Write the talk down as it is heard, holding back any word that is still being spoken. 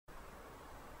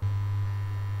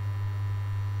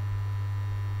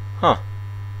Huh.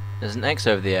 There's an X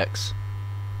over the X.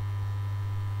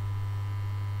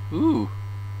 Ooh.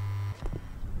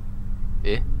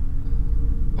 Eh?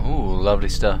 Ooh, lovely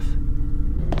stuff.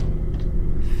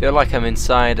 Feel like I'm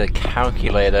inside a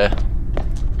calculator.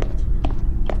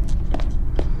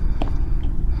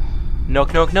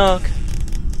 Knock, knock, knock.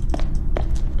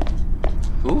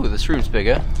 Ooh, this room's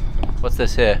bigger. What's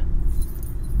this here?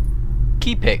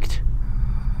 Key picked.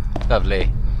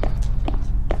 Lovely.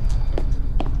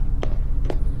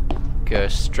 Go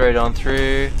straight on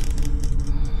through.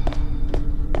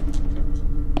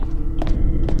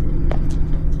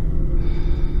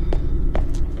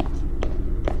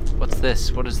 What's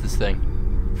this? What is this thing?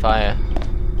 Fire.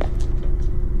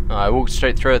 Oh, I walked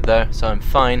straight through it though, so I'm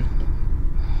fine.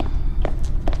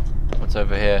 What's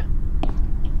over here?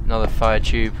 Another fire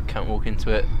tube. Can't walk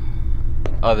into it.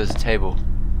 Oh, there's a table.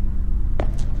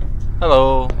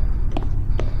 Hello.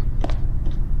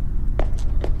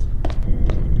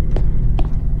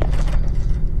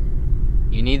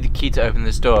 You need the key to open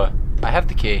this door. I have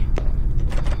the key.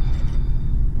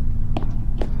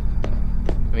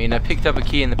 I mean, I picked up a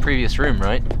key in the previous room,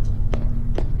 right?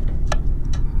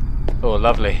 Oh,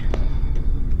 lovely.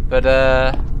 But,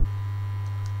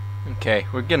 okay,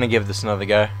 we're gonna give this another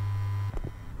go.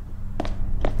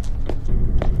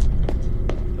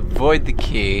 Avoid the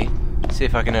key. See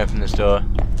if I can open this door.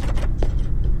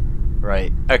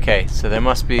 Right, okay, so there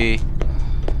must be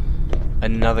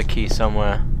another key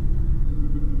somewhere.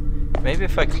 Maybe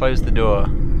if I close the door.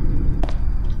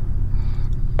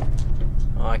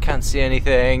 Oh, I can't see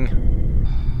anything.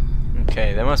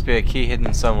 Okay, there must be a key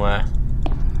hidden somewhere.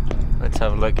 Let's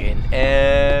have a look in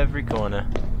every corner.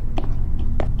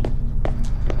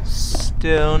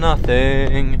 Still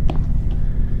nothing.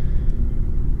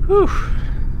 Whew.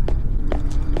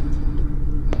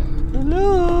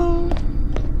 Hello.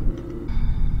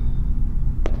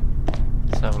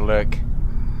 Let's have a look.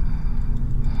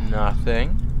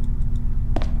 Nothing.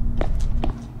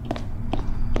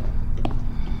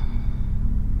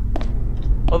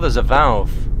 Oh, there's a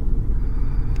valve.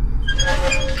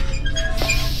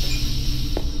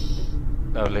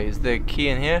 Lovely. Is there a key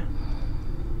in here?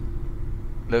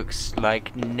 Looks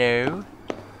like no.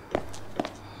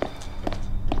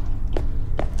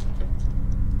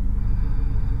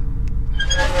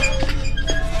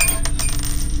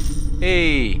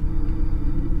 Hey!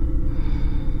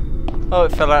 Oh,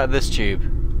 it fell out of this tube.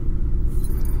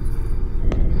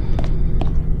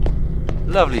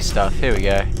 Lovely stuff. Here we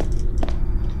go.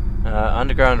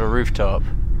 Underground or rooftop?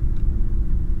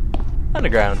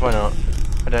 Underground, why not?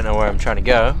 I don't know where I'm trying to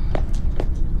go.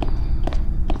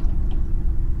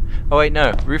 Oh wait,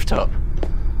 no, rooftop.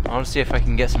 I want to see if I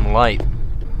can get some light.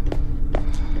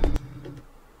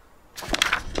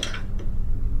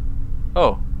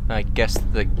 Oh, I guess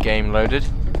the game loaded.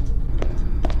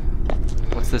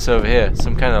 What's this over here?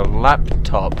 Some kind of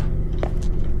laptop.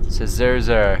 It says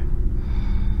 00.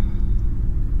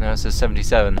 No, it says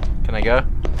 77. Can I go?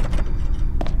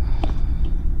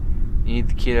 You need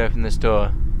the key to open this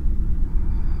door.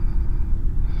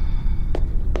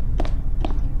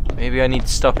 Maybe I need to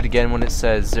stop it again when it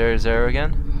says 00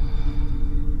 again?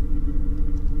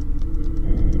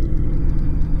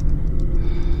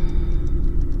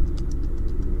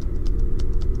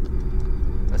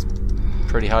 That's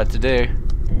pretty hard to do.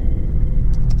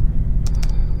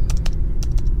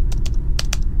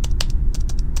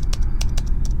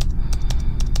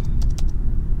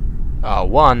 Ah,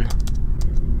 1.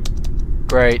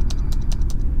 Great.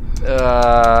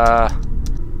 I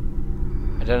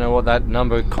don't know what that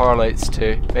number correlates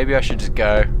to. Maybe I should just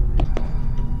go.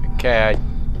 Okay, I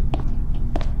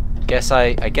guess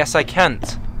I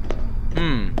can't.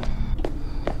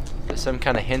 There's some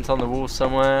kind of hint on the wall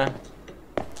somewhere.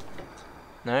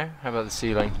 No? How about the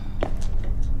ceiling?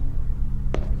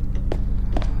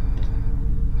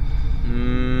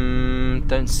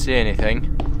 Don't see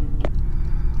anything.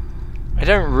 I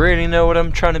don't really know what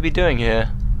I'm trying to be doing here.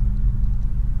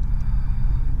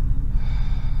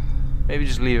 Maybe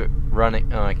just leave it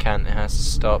running. Oh, I can't. It has to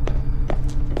stop.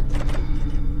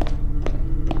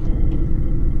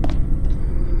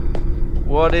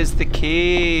 What is the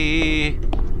key?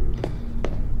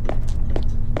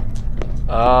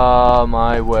 Oh,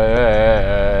 my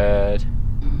word.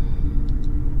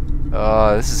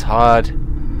 Oh, this is hard.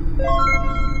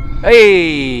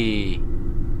 Hey!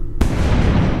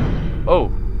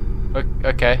 Oh,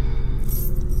 okay.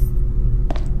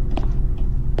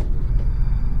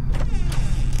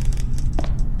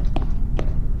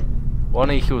 One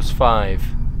equals 5.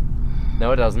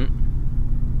 No, it doesn't.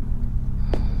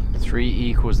 3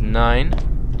 equals 9.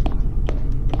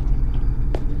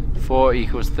 4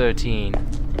 equals 13.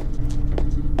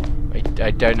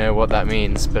 I don't know what that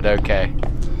means, but okay.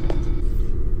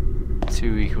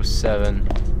 2 equals 7.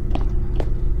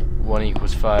 1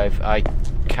 equals 5. I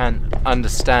can't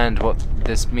understand what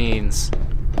this means.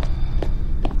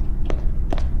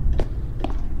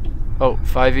 Oh,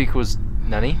 5 equals...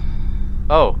 Nani?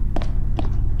 Oh.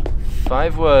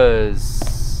 5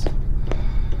 was...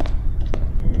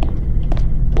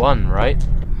 1, right?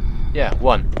 Yeah,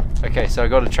 1. Okay, so I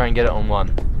gotta try and get it on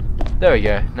 1. There we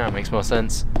go. Now it makes more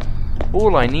sense.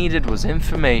 All I needed was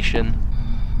information.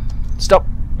 Stop!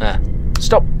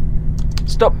 Stop!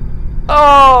 Stop!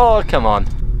 Oh, come on.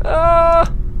 1.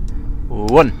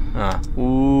 1.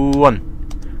 1.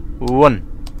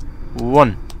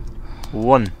 1.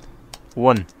 1.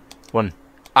 1. 1.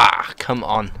 Ah, come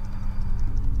on.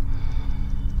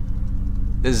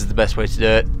 This is the best way to do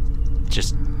it.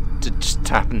 Just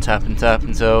tap and tap and tap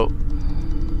until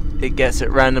it gets it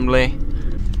randomly.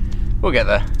 We'll get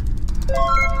there.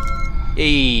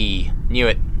 Knew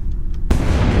it.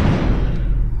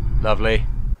 Lovely.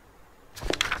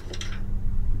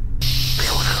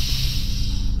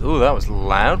 Ooh, that was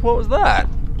loud. What was that?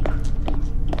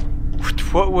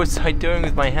 What was I doing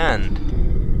with my hand?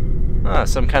 Ah,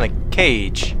 some kind of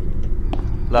cage.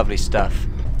 Lovely stuff.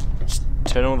 Just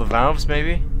turn all the valves,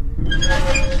 maybe?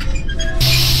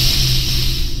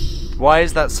 Why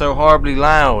is that so horribly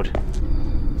loud?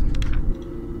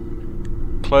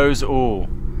 Close all.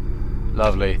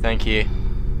 Lovely, thank you.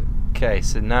 Okay,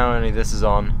 so now only this is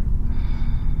on.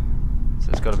 So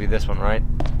it's got to be this one, right?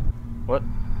 What?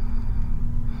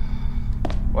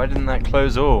 Why didn't that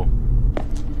close all?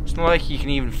 It's not like you can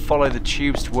even follow the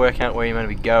tubes to work out where you're meant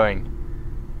to be going.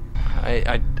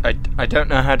 I don't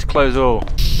know how to close all.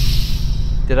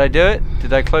 Did I do it?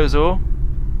 Did I close all?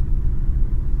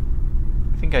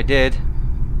 I think I did.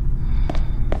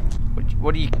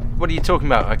 What are you talking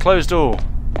about? I closed all.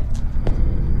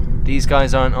 These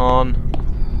guys aren't on.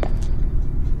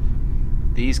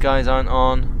 These guys aren't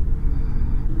on.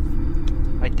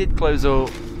 I did close all.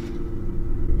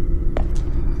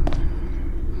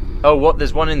 Oh, what?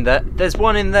 There's one in there. There's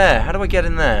one in there. How do I get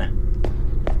in there?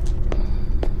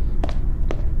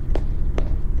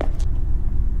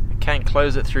 I can't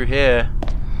close it through here.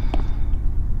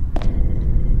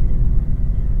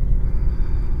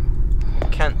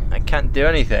 I can't do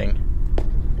anything.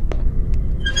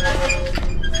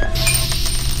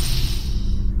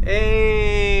 Hey,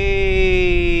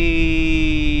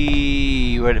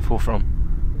 where'd it fall from?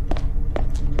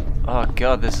 Oh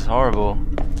god, this is horrible.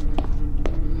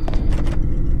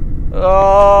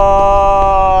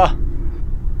 Oh!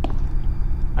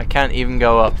 I can't even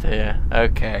go up there.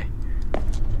 Okay.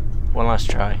 One last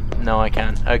try. No, I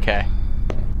can't. Okay.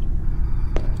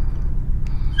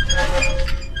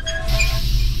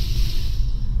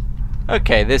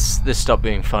 Okay, this stopped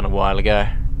being fun a while ago.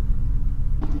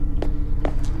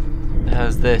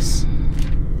 How's this?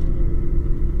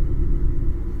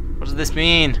 What does this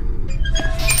mean?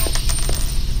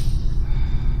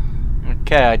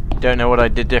 Okay, I don't know what I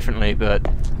did differently, but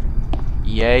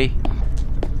yay.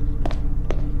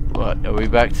 What, are we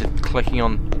back to clicking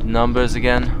on numbers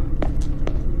again?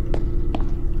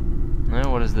 No,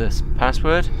 what is this?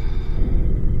 Password?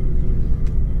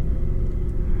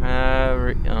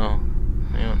 Oh, hang on.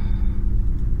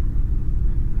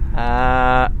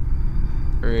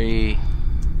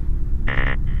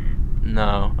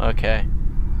 No, okay.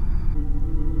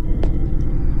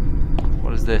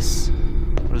 What is this?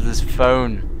 What is this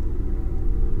phone?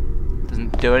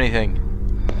 Doesn't do anything.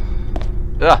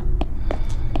 Ah!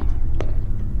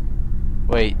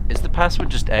 Wait, is the password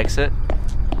just exit?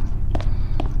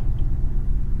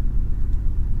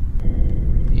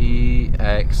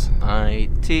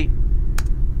 EXIT.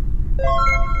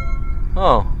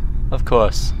 Oh, of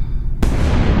course.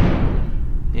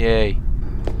 Yay.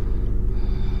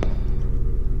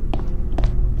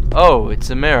 Oh, it's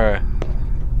a mirror.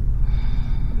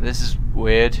 This is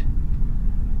weird.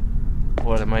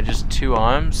 What, am I just 2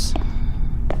 arms?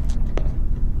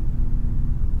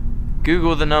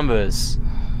 Google the numbers.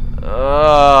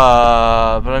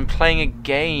 But I'm playing a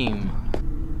game.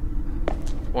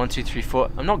 1, 2, 3,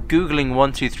 4. I'm not Googling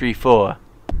 1, 2, 3, 4.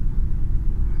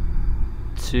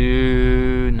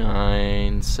 2,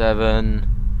 9, 7.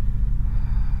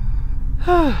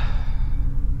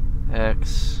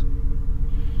 X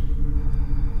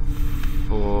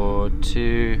 4,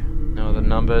 2. No other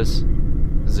numbers.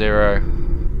 0.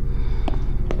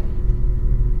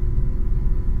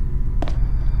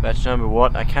 Batch number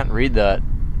what? I can't read that.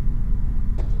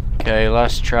 Okay,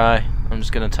 last try. I'm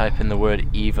just gonna type in the word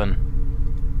even.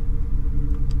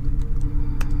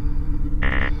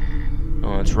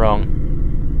 Oh, it's wrong.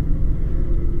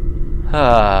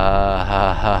 Ha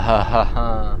ha ha ha ha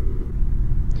ha.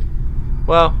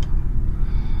 Well,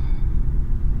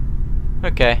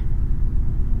 okay.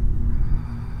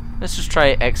 Let's just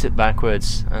try exit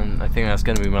backwards, and I think that's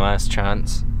going to be my last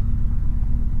chance.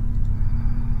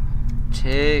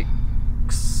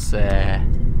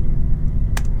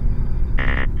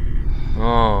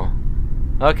 Oh.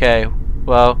 Okay,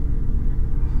 well,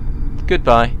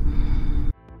 goodbye.